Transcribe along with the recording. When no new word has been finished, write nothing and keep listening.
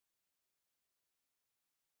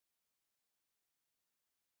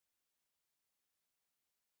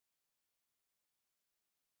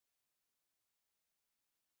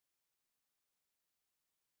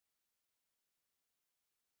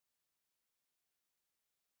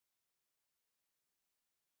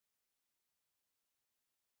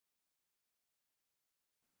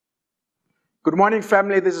Good morning,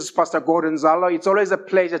 family. This is Pastor Nzalo. It's always a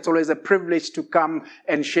pleasure, it's always a privilege to come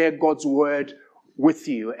and share God's word with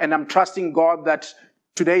you. And I'm trusting God that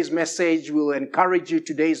today's message will encourage you,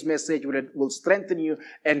 today's message will strengthen you,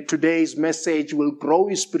 and today's message will grow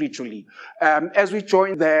you spiritually. As we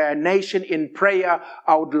join the nation in prayer,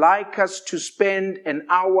 I would like us to spend an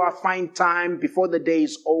hour, find time before the day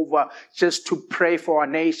is over, just to pray for our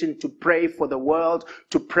nation, to pray for the world,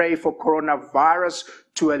 to pray for coronavirus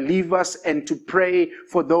to relieve us, and to pray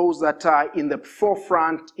for those that are in the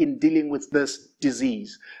forefront in dealing with this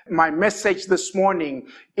disease. My message this morning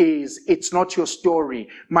is, it's not your story.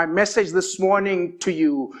 My message this morning to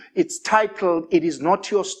you, it's titled, It Is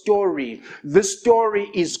Not Your Story. This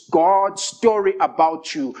story is God's story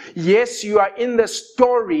about you. Yes, you are in the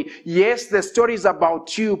story. Yes, the story is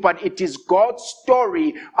about you, but it is God's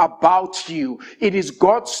story about you. It is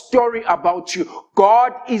God's story about you.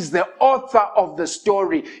 God is the author of the story.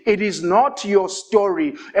 It is not your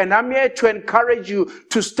story. And I'm here to encourage you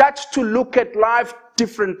to start to look at life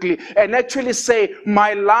differently and actually say,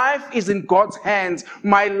 my life is in God's hands.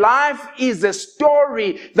 My life is a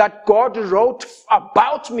story that God wrote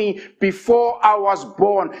about me before I was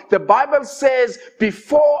born. The Bible says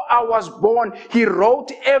before I was born, He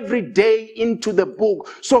wrote every day into the book.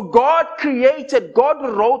 So God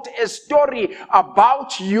wrote a story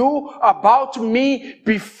about you, about me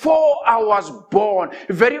before I was born.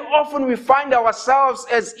 Very often we find ourselves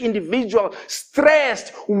as individuals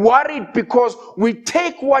stressed, worried, because we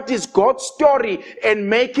take what is God's story and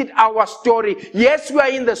make it our story. Yes, we are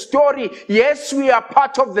in the story. Yes, we are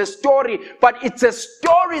part of the story, but it's a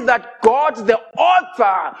story that God, the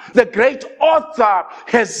author, the great author,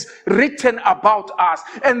 has written about us.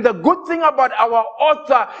 And the good thing about our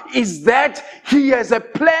author is that he has a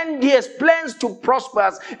plan. He has plans to prosper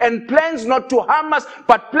us and plans not to harm us,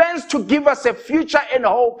 but plans to give us a future and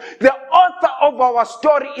hope. The author of our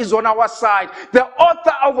story is on our side. The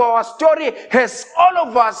author of our story has all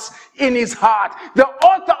of us in his heart. The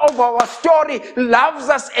author of our story loves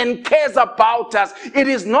us and cares about us. It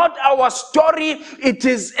is not our story, it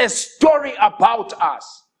is a story about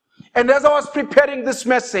us. And as I was preparing this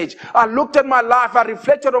message, I looked at my life, I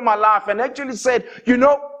reflected on my life, and actually said,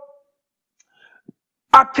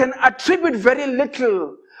 I can attribute very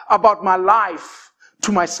little about my life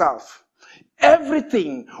to myself.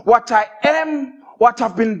 Everything, what I am, what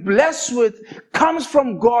I've been blessed with, comes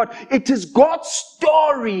from God. It is God's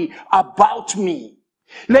story about me.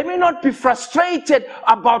 Let me not be frustrated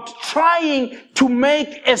about trying to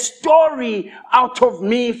make a story out of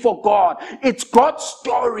me for God. It's God's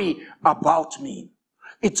story about me.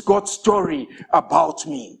 It's God's story about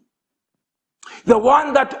me. The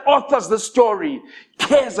one that authors the story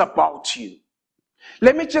cares about you.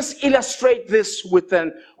 Let me just illustrate this with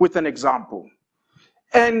an example.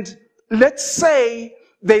 And let's say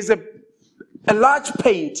there's a large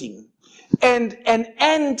painting and an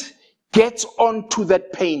ant gets onto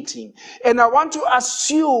that painting. And I want to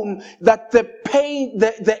assume that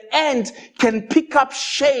the ant can pick up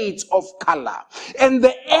shades of color. And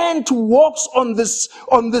the ant walks on this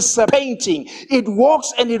painting. It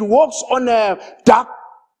walks on a dark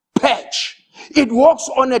patch. It walks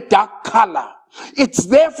on a dark color. It's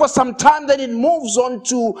there for some time, then it moves on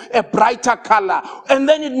to a brighter color. And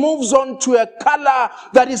then it moves on to a color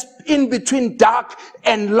that is in between dark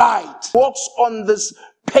and light. Walks on this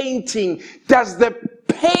painting. Does the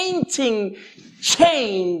painting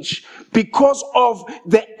change because of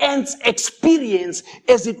the ant's experience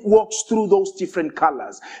as it walks through those different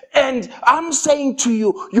colors? And I'm saying to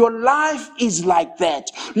you, your life is like that.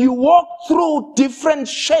 You walk through different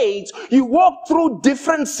shades, you walk through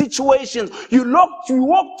different situations, you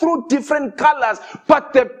walk through different colors,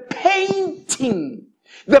 but the painting,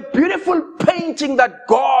 the beautiful painting that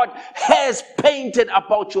God has painted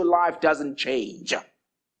about your life doesn't change.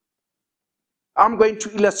 I'm going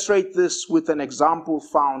to illustrate this with an example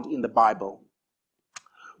found in the Bible.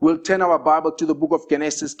 We'll turn our Bible to the book of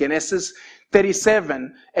Genesis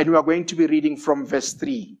 37, and we are going to be reading from verse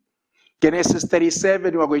 3. Genesis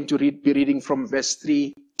 37, we are going to be reading from verse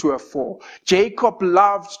 3 to 4. Jacob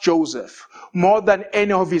loved Joseph more than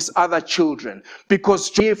any of his other children, because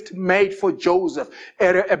gift made for Joseph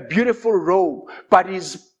a beautiful robe, but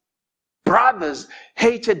his brothers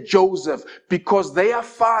hated Joseph because their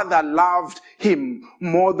father loved him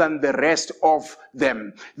more than the rest of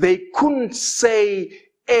them. They couldn't say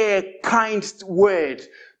a kind word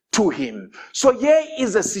to him. So here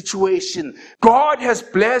is a situation. God has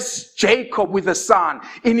blessed Jacob with a son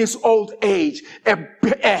in his old age,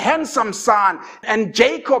 a handsome son, and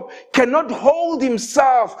Jacob cannot hold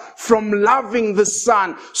himself from loving the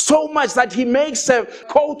son so much that he makes a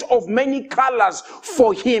coat of many colors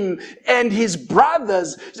for him. And his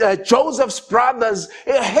brothers, Joseph's brothers,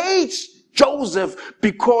 hate Joseph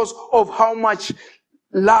because of how much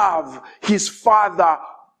love his father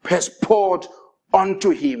has poured onto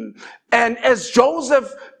him. And as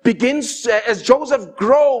Joseph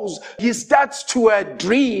grows, he starts to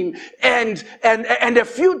dream, and a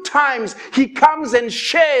few times he comes and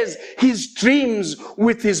shares his dreams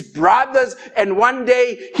with his brothers, and one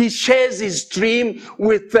day he shares his dream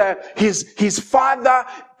with his father,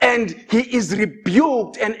 and he is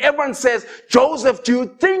rebuked, and everyone says, Joseph, do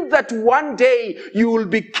you think that one day you will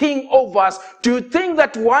be king over us? Do you think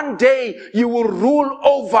that one day you will rule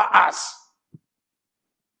over us?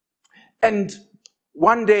 And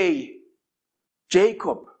one day,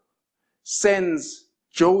 Jacob sends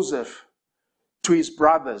Joseph to his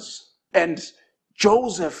brothers. And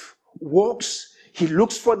Joseph walks, he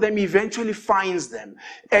looks for them, eventually finds them.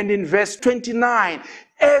 And in verse 29,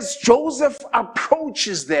 as Joseph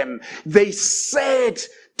approaches them, they said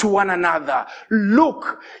to one another,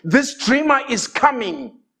 look, this dreamer is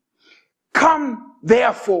coming. Come,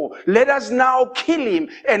 therefore, let us now kill him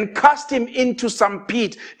and cast him into some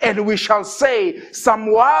pit, and we shall say, some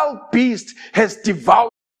wild beast has devoured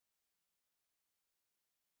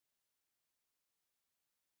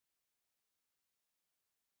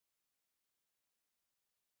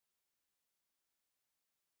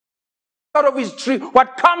out of his dream,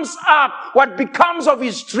 what comes up, what becomes of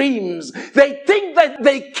his dreams. They think that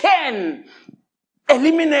they can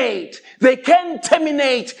eliminate, they can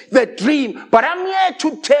terminate the dream. But I'm here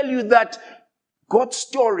to tell you that God's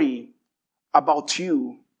story about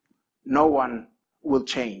you, no one will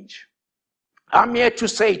change. I'm here to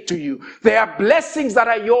say to you, there are blessings that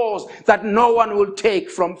are yours that no one will take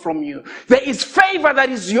from you. There is favor that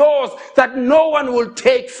is yours that no one will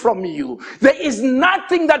take from you. There is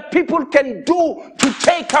nothing that people can do to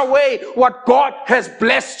take away what God has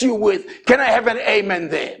blessed you with. Can I have an amen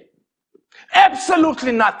there?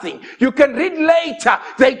 Absolutely nothing. You can read later,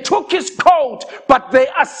 they took his coat, but they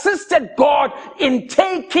assisted God in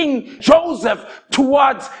taking Joseph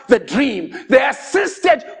towards the dream. They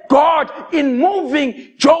assisted God in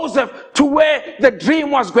moving Joseph to where the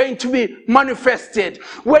dream was going to be manifested.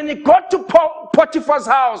 When he got to Potiphar's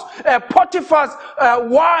house, Potiphar's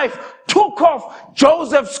wife took off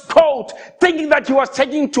Joseph's coat, thinking that he was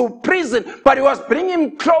taking him to prison, but he was bringing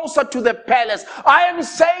him closer to the palace. I am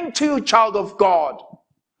saying to you, child of God,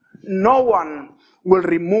 no one will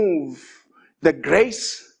remove the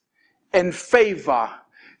grace and favor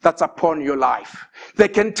that's upon your life. They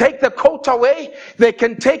can take the coat away, they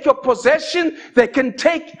can take your possession, they can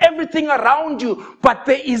take everything around you, but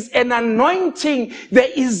there is an anointing, there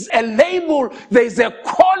is a label, there is a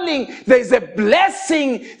calling, there is a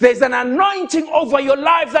blessing, there is an anointing over your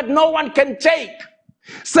life that no one can take.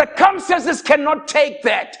 Circumstances cannot take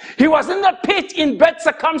that. He was in the pit in bad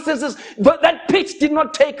circumstances, but that pit did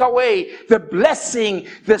not take away the blessing,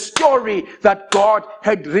 the story that God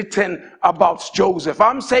had written about Joseph.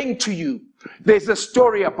 I'm saying to you, there's a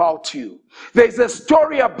story about you. There's a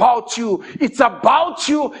story about you. It's about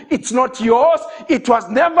you. It's not yours. It was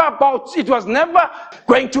never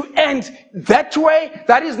going to end that way.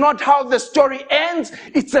 That is not how the story ends.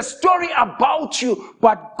 It's a story about you,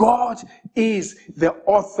 but God is the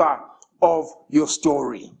author of your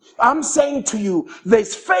story. I'm saying to you,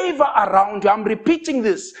 there's favor around you. I'm repeating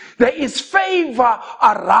this. There is favor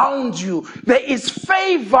around you. There is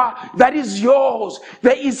favor that is yours.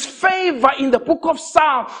 There is favor in the book of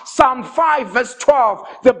Psalm 5 verse 12.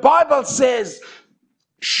 The Bible says,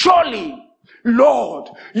 surely, Lord,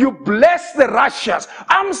 you bless the righteous.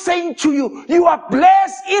 I'm saying to you, you are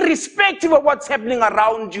blessed irrespective of what's happening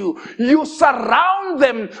around you. You surround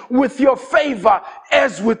them with your favor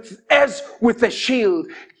as with a shield.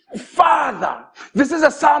 Father, this is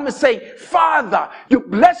a psalmist saying, Father, you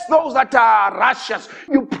bless those that are righteous.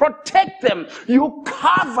 You protect them. You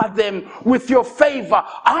cover them with your favor.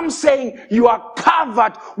 I'm saying you are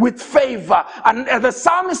covered with favor. And the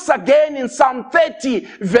psalmist again in Psalm 30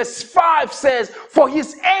 verse 5 says, for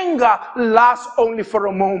his anger lasts only for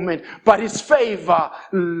a moment, but his favor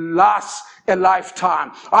lasts a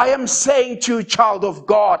lifetime. I am saying to you, child of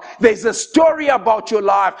God, there's a story about your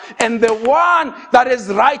life, and the one that is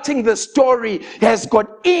writing the story has got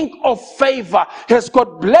ink of favor, has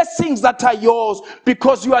got blessings that are yours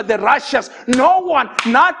because you are the righteous. No one,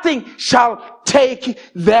 nothing shall take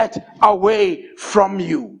that away from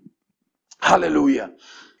you. Hallelujah.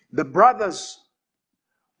 The brothers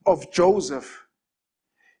of Joseph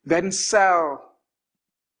then sell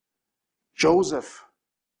Joseph.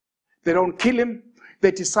 They don't kill him. They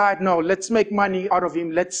decide, no, let's make money out of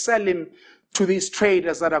him. Let's sell him to these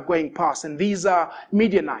traders that are going past. And these are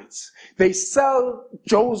Midianites. They sell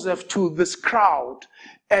Joseph to this crowd.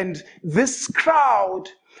 And this crowd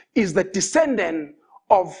is the descendant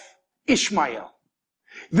of Ishmael.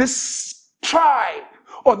 This tribe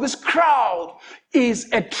or this crowd is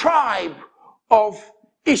a tribe of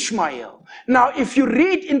Ishmael. Now, if you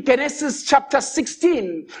read in Genesis chapter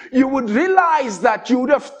 16, you would realize that you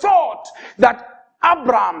would have thought that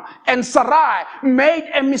Abram and Sarai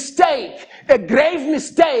made a mistake, a grave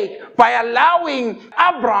mistake, by allowing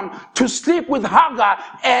Abram to sleep with Hagar,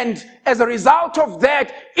 and as a result of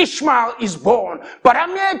that, Ishmael is born. But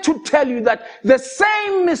I'm here to tell you that the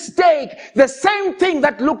same mistake, the same thing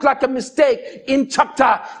that looked like a mistake in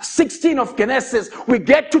chapter 16 of Genesis, we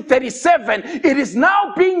get to 37, it is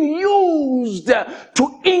now being used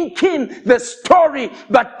to ink in the story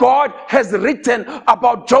that God has written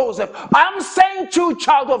about Joseph. I'm saying to you,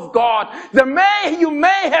 child of God, you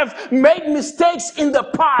may have made mistakes in the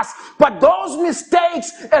past, but those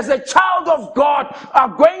mistakes as a child of God are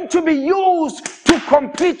going to be used to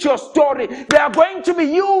complete your story. They are going to be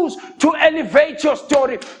used to elevate your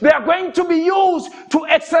story. They are going to be used to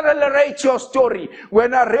accelerate your story.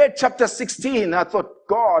 When I read chapter 16, I thought,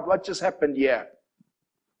 God, what just happened here?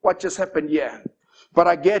 What just happened here? But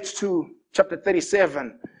I get to chapter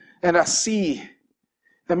 37 and I see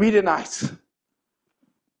the Midianites,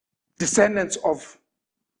 descendants of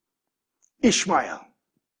Ishmael,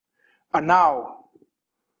 are now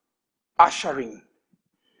ushering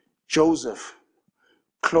Joseph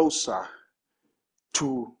closer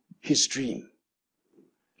to his dream.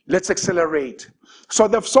 Let's accelerate. So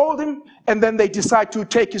they've sold him, and then they decide to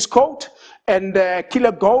take his coat and kill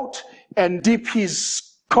a goat and dip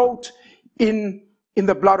his coat in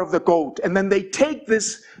the blood of the goat. And then they take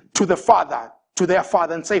this to their father,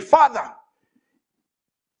 and say, Father,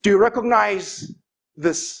 do you recognize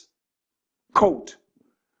this coat?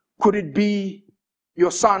 Could it be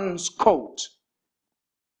your son's coat?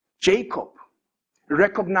 Jacob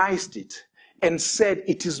recognized it and said,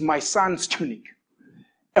 it is my son's tunic.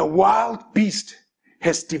 A wild beast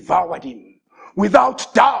has devoured him.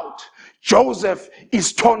 Without doubt, Joseph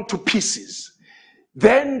is torn to pieces.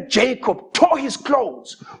 Then Jacob tore his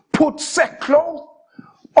clothes, put sackcloth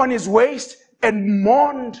on his waist, and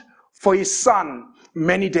mourned for his son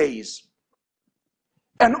many days.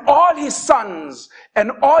 And all his sons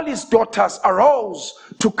and all his daughters arose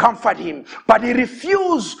to comfort him. But he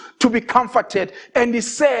refused to be comforted. And he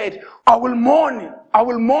said, I will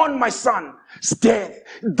mourn my son's death.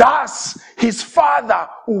 Thus his father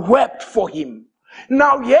wept for him.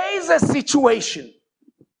 Now here is a situation.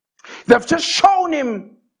 They've just shown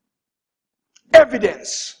him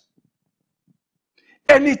evidence.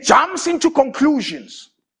 And he jumps into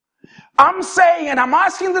conclusions. I'm saying, and I'm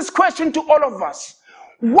asking this question to all of us.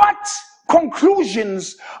 What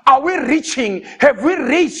conclusions are we reaching, have we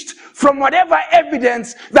reached from whatever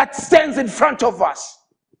evidence that stands in front of us?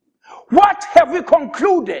 What have we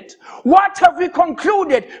concluded? What have we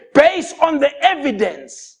concluded based on the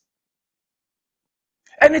evidence?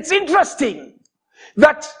 And it's interesting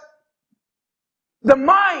that the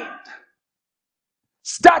mind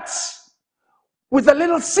starts with a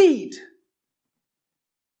little seed,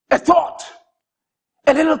 a thought,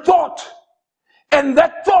 a little thought. And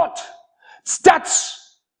that thought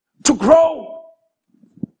starts to grow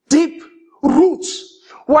deep roots.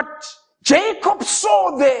 What Jacob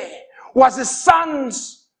saw there was his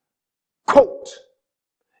son's coat.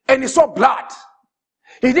 And he saw blood.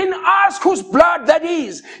 He didn't ask whose blood that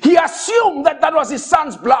is. He assumed that that was his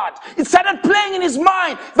son's blood. It started playing in his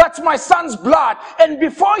mind, that's my son's blood. And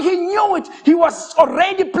before he knew it, he was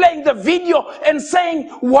already playing the video and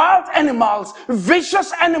saying, wild animals,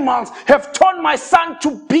 vicious animals have torn my son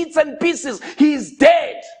to bits and pieces. He is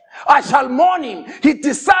dead. I shall mourn him. He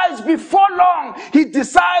decides before long, he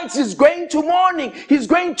decides he's going to mourn. He's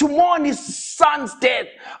going to mourn his son's death.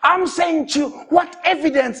 I'm saying to you, what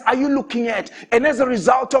evidence are you looking at? And as a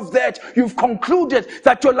result of that, you've concluded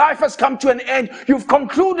that your life has come to an end. You've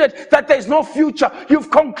concluded that there's no future.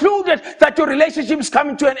 You've concluded that your relationship is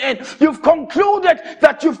coming to an end. You've concluded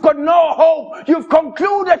that you've got no hope. You've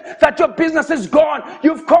concluded that your business is gone.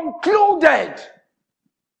 You've concluded.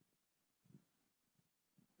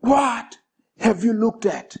 What have you looked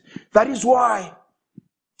at? That is why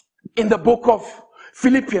in the book of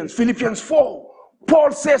Philippians 4,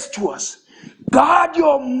 Paul says to us, guard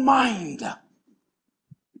your mind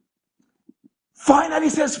Finally, he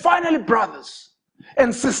says, finally, brothers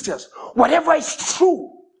and sisters, whatever is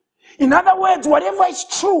true. In other words, whatever is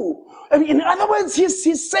true. And in other words,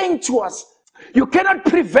 he's saying to us, you cannot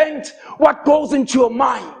prevent what goes into your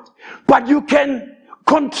mind, but you can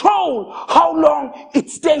control how long it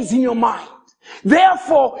stays in your mind.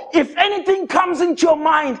 Therefore, if anything comes into your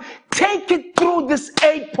mind, take it through this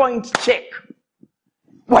 8-point check.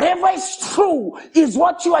 Whatever is true, is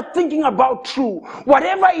what you are thinking about true?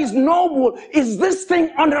 Whatever is noble, is this thing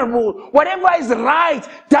honorable? Whatever is right,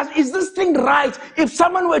 is this thing right? If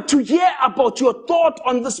someone were to hear about your thought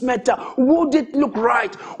on this matter, would it look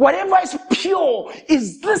right? Whatever is pure,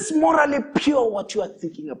 is this morally pure what you are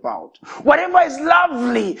thinking about? Whatever is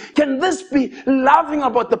lovely, can this be loving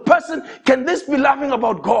about the person? Can this be loving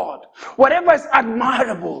about God? Whatever is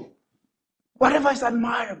admirable, whatever is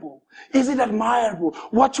admirable, is it admirable?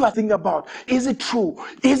 What you are thinking about, is it true?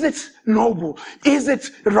 Is it noble? Is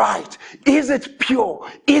it right? Is it pure?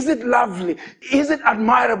 Is it lovely? Is it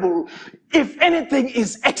admirable? If anything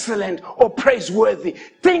is excellent or praiseworthy,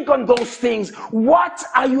 think on those things. What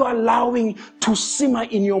are you allowing to simmer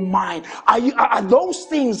in your mind? Are those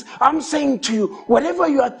things, I'm saying to you, whatever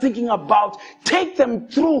you are thinking about, take them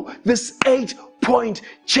through this 8-point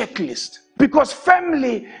checklist. Because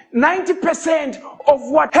family, 90% of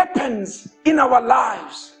what happens in our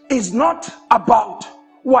lives is not about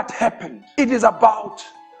what happened. It is about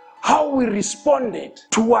how we responded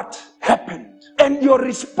to what happened. And your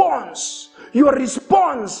response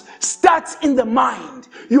starts in the mind.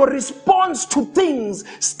 Your response to things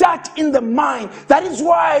starts in the mind. That is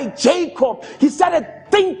why Jacob, he started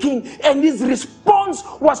thinking, and his response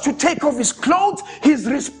was to take off his clothes. His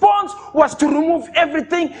response was to remove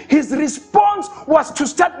everything. His response was to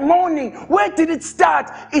start mourning. Where did it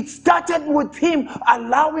start? It started with him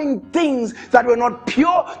allowing things that were not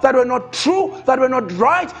pure, that were not true, that were not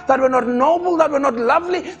right, that were not noble, that were not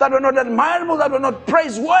lovely, that were not admirable, that were not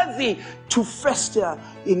praiseworthy, to fester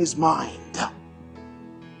in his mind.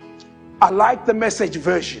 I like the Message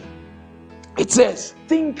version. It says,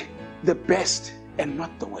 think the best and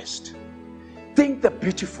not the worst. Think the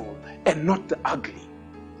beautiful and not the ugly.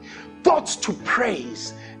 Thoughts to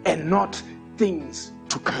praise and not things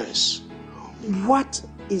to curse. What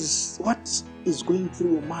is going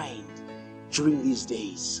through your mind during these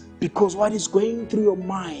days? Because what is going through your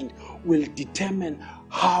mind will determine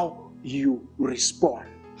how you respond.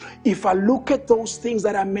 If I look at those things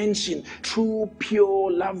that I mentioned, true,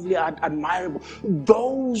 pure, lovely, admirable,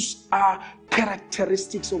 those are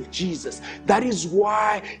characteristics of Jesus. That is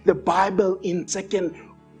why the Bible in 2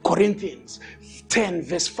 Corinthians 10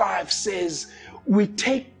 verse 5 says, we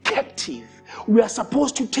take captive. We are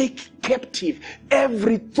supposed to take captive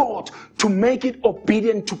every thought to make it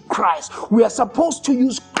obedient to Christ. We are supposed to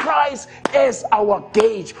use Christ as our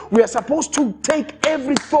gauge. We are supposed to take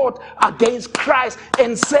every thought against Christ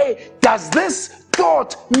and say, does this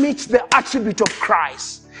thought meet the attribute of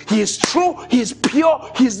Christ? He is true, he is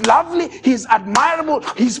pure, he is lovely, he is admirable,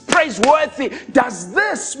 he is praiseworthy. Does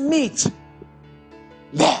this meet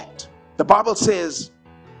that? The Bible says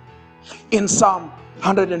in Psalm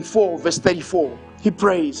 104 verse 34, he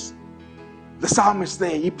prays. The psalmist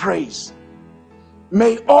there, he prays,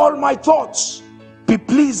 may all my thoughts be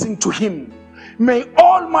pleasing to him. May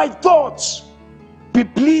all my thoughts be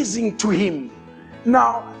pleasing to him.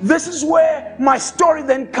 Now, this is where my story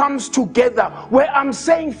then comes together, where I'm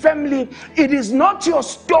saying, family, it is not your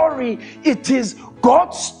story, it is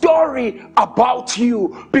God's story about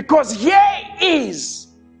you. Because here is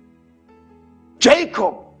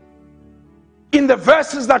Jacob in the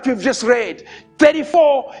verses that we've just read,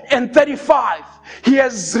 34 and 35. He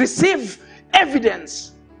has received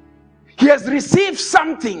evidence. He has received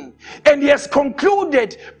something, and he has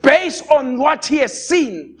concluded based on what he has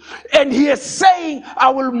seen. And he is saying, I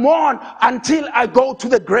will mourn until I go to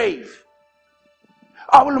the grave.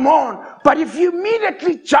 I will mourn. But if you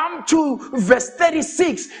immediately jump to verse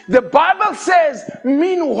 36, the Bible says,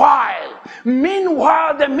 meanwhile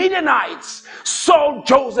the Midianites sold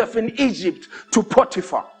Joseph in Egypt to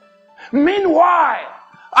Potiphar. Meanwhile,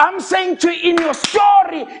 I'm saying to you, in your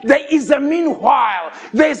story, there is a meanwhile.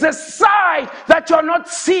 There's a side that you're not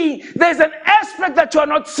seeing. There's an aspect that you're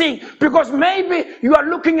not seeing. Because maybe you are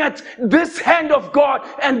looking at this hand of God,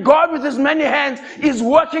 and God with his many hands is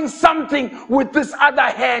working something with this other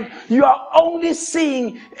hand. You are only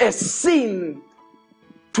seeing a scene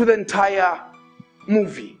to the entire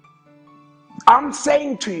movie. I'm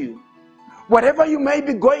saying to you, whatever you may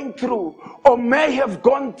be going through or may have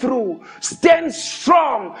gone through, stand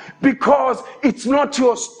strong, because it's not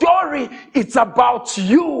your story, it's about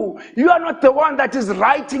you. You are not the one that is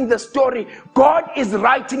writing the story. God is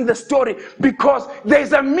writing the story, because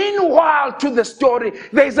there's a meanwhile to the story.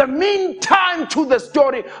 There's a meantime to the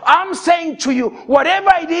story. I'm saying to you,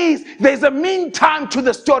 whatever it is, there's a meantime to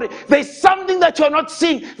the story. There's something that you're not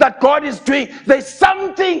seeing that God is doing. There's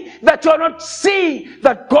something that you're not seeing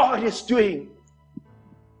that God is doing.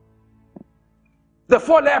 The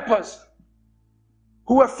 4 lepers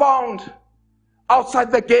who were found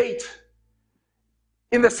outside the gate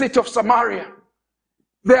in the city of Samaria.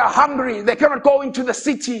 They are hungry. They cannot go into the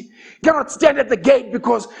city, cannot stand at the gate,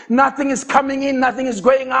 because nothing is coming in, nothing is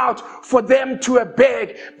going out for them to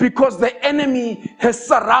beg, because the enemy has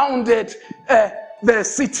surrounded the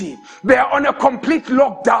city. They are on a complete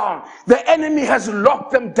lockdown. The enemy has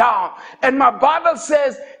locked them down. And my Bible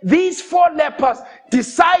says these 4 lepers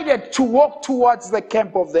decided to walk towards the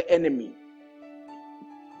camp of the enemy.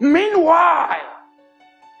 Meanwhile,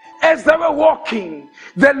 as they were walking,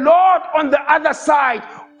 the Lord on the other side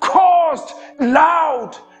caused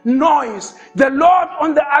loud noise. The Lord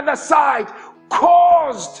on the other side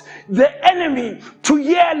caused the enemy to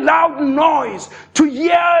hear loud noise, to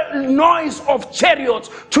hear noise of chariots,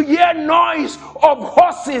 to hear noise of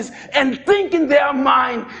horses, and think in their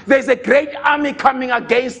mind, there's a great army coming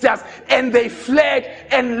against us. And they fled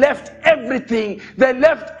and left everything. They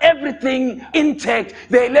left everything intact.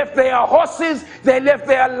 They left their horses, they left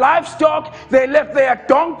their livestock, they left their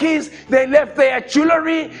donkeys, they left their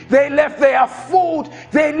jewelry, they left their food,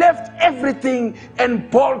 they left everything and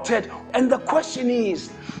bolted. And the question is,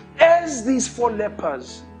 as these 4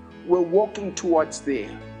 lepers were walking towards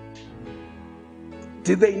there,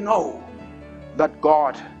 did they know that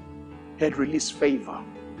God had released favor?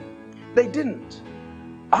 They didn't.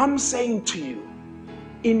 I'm saying to you,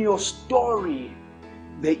 in your story,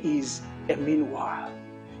 there is a meanwhile.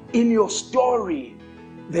 In your story,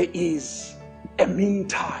 there is a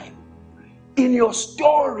meantime. In your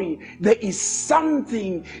story, there is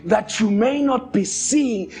something that you may not be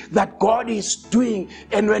seeing that God is doing.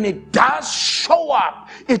 And when it does show up,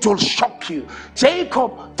 it will shock you.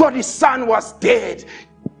 Jacob thought his son was dead.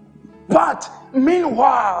 But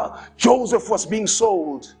meanwhile, Joseph was being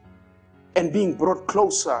sold and being brought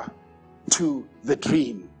closer to the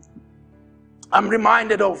dream. I'm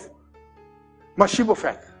reminded of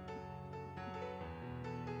Mephibosheth.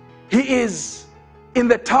 He is in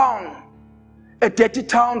the town, a dirty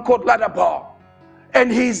town called Ladabar,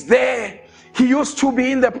 and he's there. He used to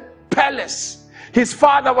be in the palace. His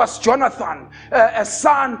father was Jonathan, a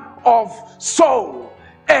son of Saul,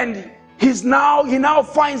 and he now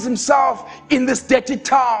finds himself in this dirty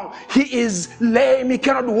town. He is lame. He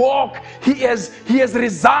cannot walk. He has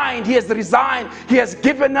resigned. He has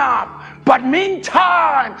given up. But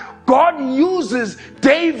meantime, God uses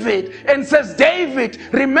David and says, David,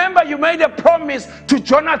 remember you made a promise to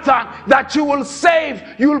Jonathan that you will save,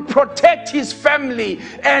 you will protect his family.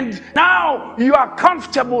 And now you are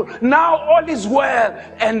comfortable. Now all is well.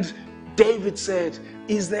 And David said,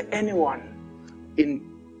 is there anyone in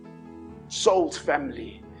Saul's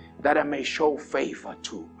family that I may show favor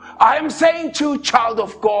to? I am saying to you, child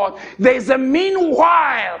of God, there's a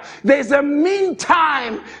meanwhile, there's a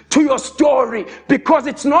meantime to your story, because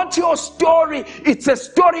it's not your story, it's a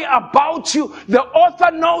story about you. The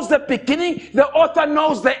author knows the beginning, the author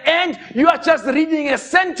knows the end. You are just reading a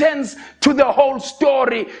sentence to the whole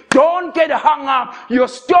story. Don't get hung up. Your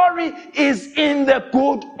story is in the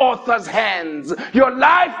good author's hands. Your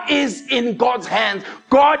life is in God's hands.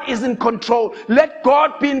 God is in control. Let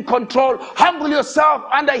God be in control. Humble yourself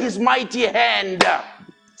under his mighty hand.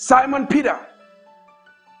 Simon Peter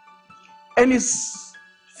and his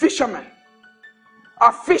fishermen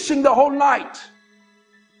are fishing the whole night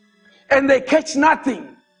and they catch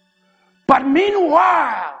nothing. But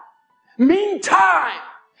meantime,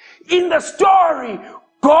 in the story,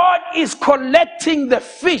 God is collecting the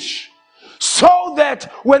fish so that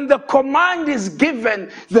when the command is given,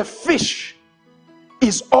 the fish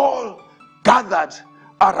is all gathered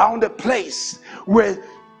around a place where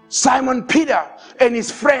Simon Peter and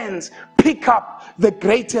his friends pick up the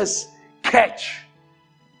greatest catch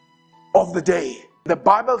of the day. The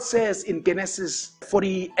Bible says in Genesis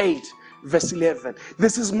 48 verse 11,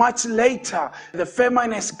 this is much later. The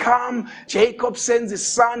famine has come. Jacob sends his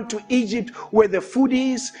son to Egypt where the food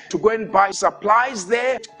is, to go and buy supplies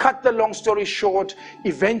there. Cut the long story short,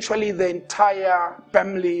 eventually the entire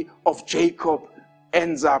family of Jacob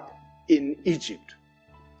ends up in Egypt.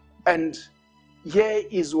 And here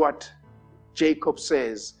is what Jacob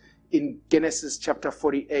says in Genesis chapter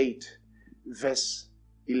 48 verse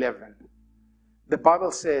 11. The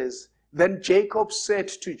Bible says, then Jacob said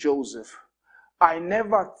to Joseph, I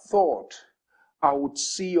never thought I would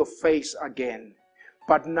see your face again,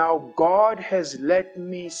 but now God has let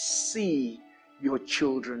me see your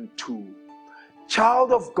children too.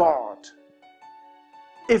 Child of God,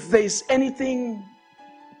 if there is anything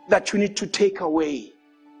that you need to take away,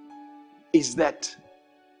 is that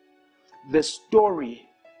the story,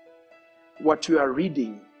 what you are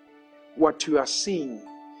reading, what you are seeing,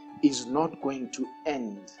 is not going to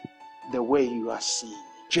end the way you are seeing.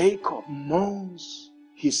 Jacob mourns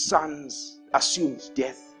his son's assumed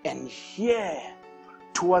death, and here,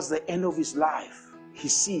 towards the end of his life, he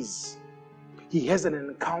sees, he has an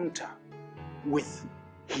encounter with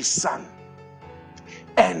his son.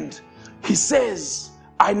 And he says,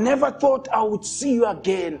 I never thought I would see you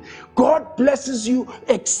again. God blesses you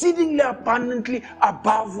exceedingly abundantly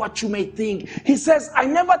above what you may think. He says, I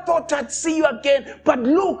never thought I'd see you again. But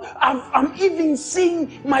look, I'm even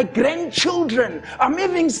seeing my grandchildren. I'm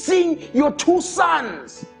even seeing your two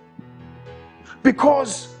sons.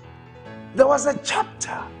 Because there was a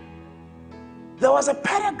chapter, there was a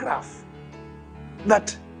paragraph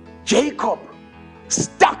that Jacob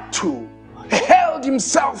stuck to, held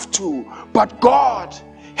himself to, but God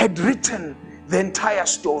had written the entire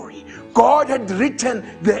story. God had written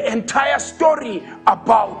the entire story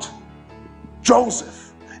about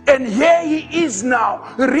Joseph. And here he is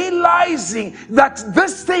now, realizing that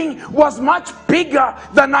this thing was much bigger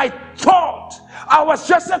than I thought. I was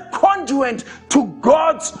just a conduit to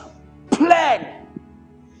God's plan.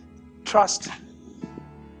 Trust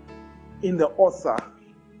in the author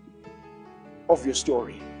of your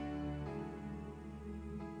story.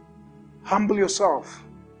 Humble yourself.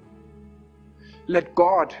 Let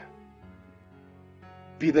God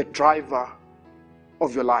be the driver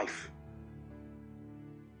of your life.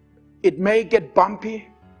 It may get bumpy.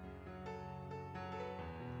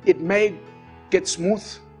 It may get smooth.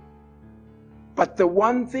 But the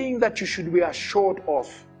one thing that you should be assured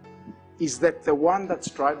of is that the one that's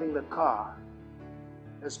driving the car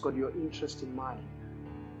has got your interest in mind.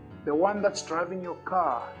 The one that's driving your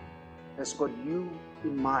car has got you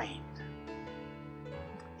in mind.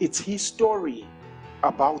 It's his story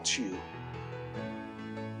about you.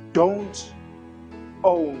 Don't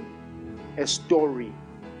own a story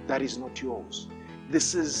that is not yours.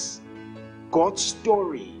 This is God's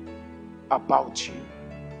story about you.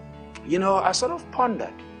 You know, I sort of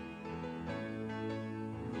pondered.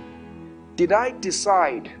 Did I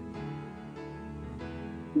decide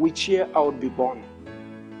which year I would be born?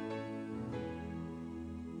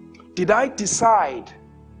 Did I decide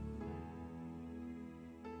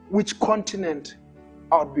which continent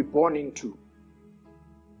I would be born into?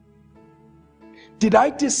 Did I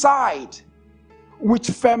decide which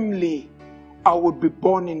family I would be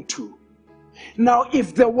born into? Now,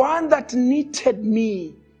 if the one that knitted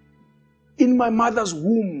me in my mother's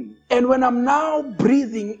womb, and when I'm now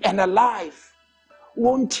breathing and alive,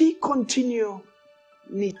 won't he continue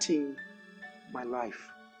knitting my life?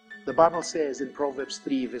 The Bible says in Proverbs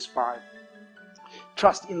 3 verse 5,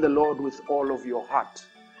 trust in the Lord with all of your heart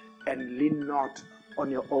and lean not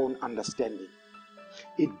on your own understanding.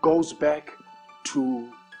 It goes back to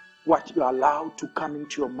what you allow to come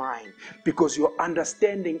into your mind, because your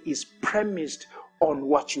understanding is premised on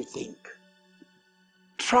what you think.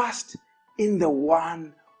 Trust in the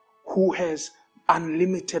one who has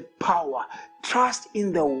unlimited power. Trust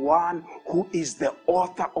in the one who is the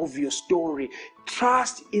author of your story.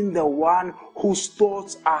 Trust in the one whose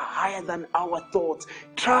thoughts are higher than our thoughts.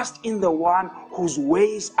 Trust in the one whose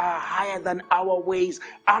ways are higher than our ways.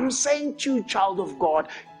 I'm saying to you, child of God,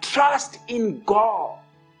 trust in God.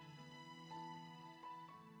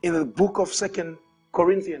 In the book of 2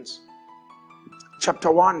 Corinthians,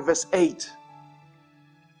 chapter 1, verse 8,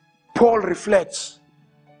 Paul reflects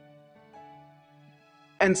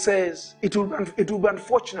and says, it will be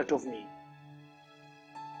unfortunate of me.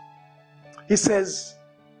 He says,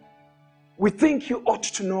 we think you ought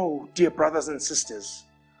to know, dear brothers and sisters,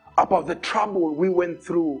 about the trouble we went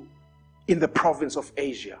through in the province of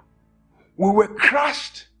Asia. We were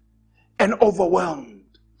crushed and overwhelmed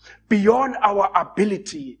beyond our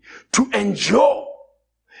ability to endure,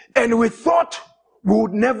 and we thought we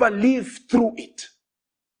would never live through it.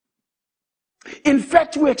 In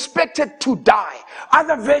fact, we expected to die.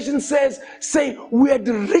 Other versions say we had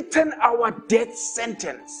written our death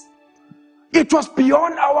sentence. It was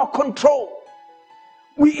beyond our control.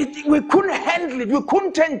 We couldn't handle it. We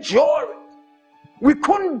couldn't endure it. We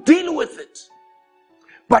couldn't deal with it.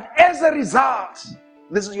 But as a result,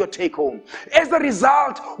 This is your take home. As a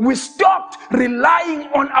result, we stopped relying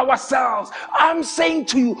on ourselves. I'm saying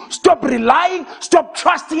to you, stop relying, stop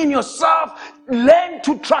trusting in yourself. Learn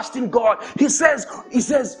to trust in God. He says,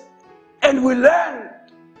 and we learn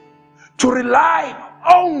to rely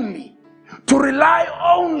only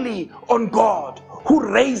on God,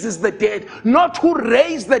 who raises the dead. Not who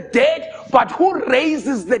raised the dead, but who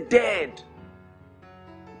raises the dead.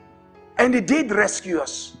 And He did rescue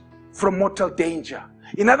us from mortal danger.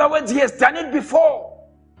 In other words, He has done it before,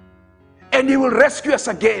 and He will rescue us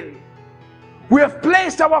again. We have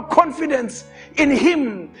placed our confidence in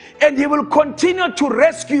Him, and He will continue to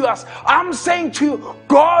rescue us. I'm saying to you,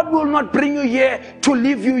 God will not bring you here to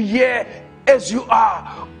leave you here as you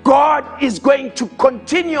are. God is going to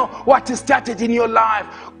continue what He started in your life.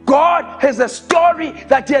 God has a story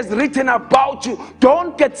that He has written about you.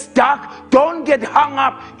 Don't get stuck. Don't get hung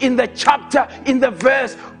up in the chapter, in the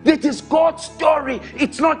verse. It is God's story.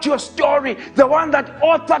 It's not your story. The one that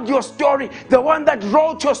authored your story, the one that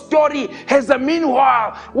wrote your story, has a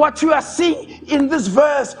meanwhile. What you are seeing in this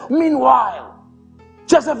verse, meanwhile,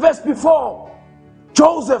 just a verse before,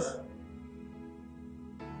 Joseph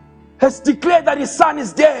has declared that his son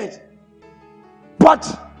is dead. But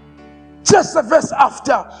just a verse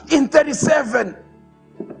after, in 36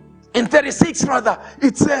 rather,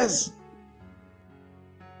 it says,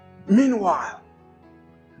 meanwhile,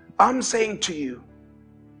 I'm saying to you,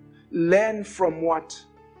 learn from what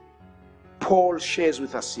Paul shares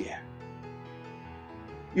with us here.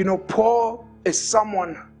 You know, Paul is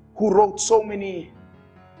someone who wrote so many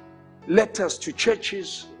letters to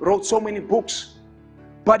churches, wrote so many books,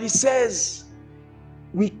 but he says,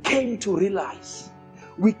 we came to realize,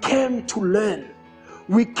 we came to learn,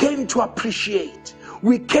 we came to appreciate,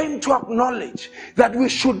 we came to acknowledge that we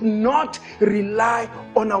should not rely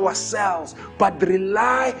on ourselves, but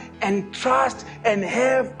rely and trust and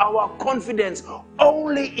have our confidence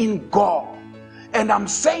only in God. And I'm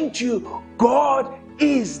saying to you, God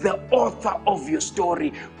is the author of your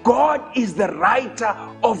story. God is the writer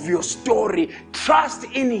of your story. Trust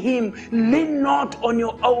in Him. Lean not on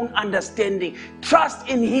your own understanding. Trust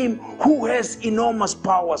in Him who has enormous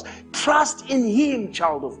powers. Trust in Him,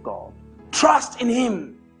 child of God. Trust in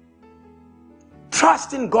Him.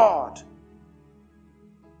 Trust in God.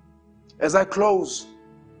 As I close,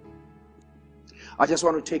 I just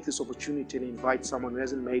want to take this opportunity and invite someone who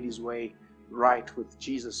hasn't made his way right with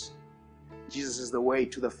Jesus. Jesus is the way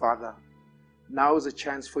to the Father. Now is a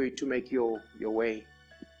chance for you to make your way.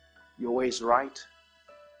 Your way is right.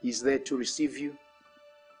 He's there to receive you.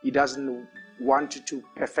 He doesn't want you to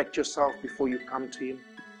perfect yourself before you come to Him.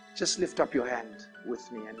 Just lift up your hand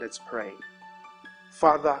with me and let's pray.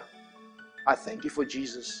 Father, I thank You for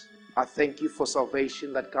Jesus. I thank You for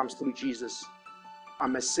salvation that comes through Jesus.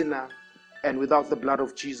 I'm a sinner, and without the blood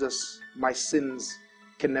of Jesus, my sins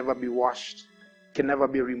can never be washed, can never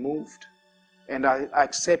be removed. And I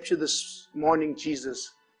accept You this morning,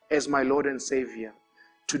 Jesus, as my Lord and Savior.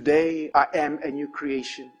 Today, I am a new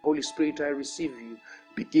creation. Holy Spirit, I receive You.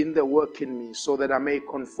 Begin the work in me so that I may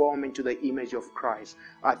conform into the image of Christ.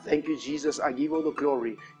 I thank You, Jesus. I give all the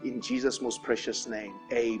glory in Jesus' most precious name.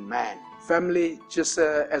 Amen. Family, just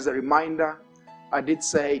as a reminder, I did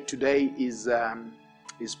say today is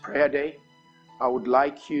prayer day. I would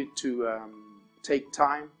like you to take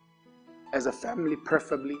time as a family,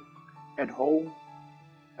 preferably at home,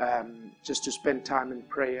 just to spend time in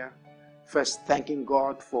prayer. First, thanking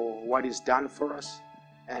God for what He's done for us,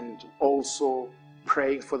 and also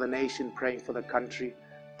praying for the nation, praying for the country,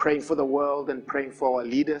 praying for the world, and praying for our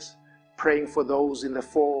leaders, praying for those in the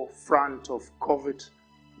forefront of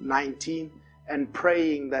COVID-19, and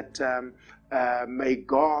praying that may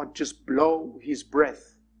God just blow His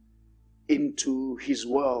breath into His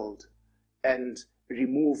world and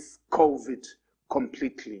remove COVID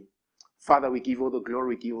completely. Father, we give all the glory,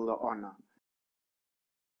 we give all the honor.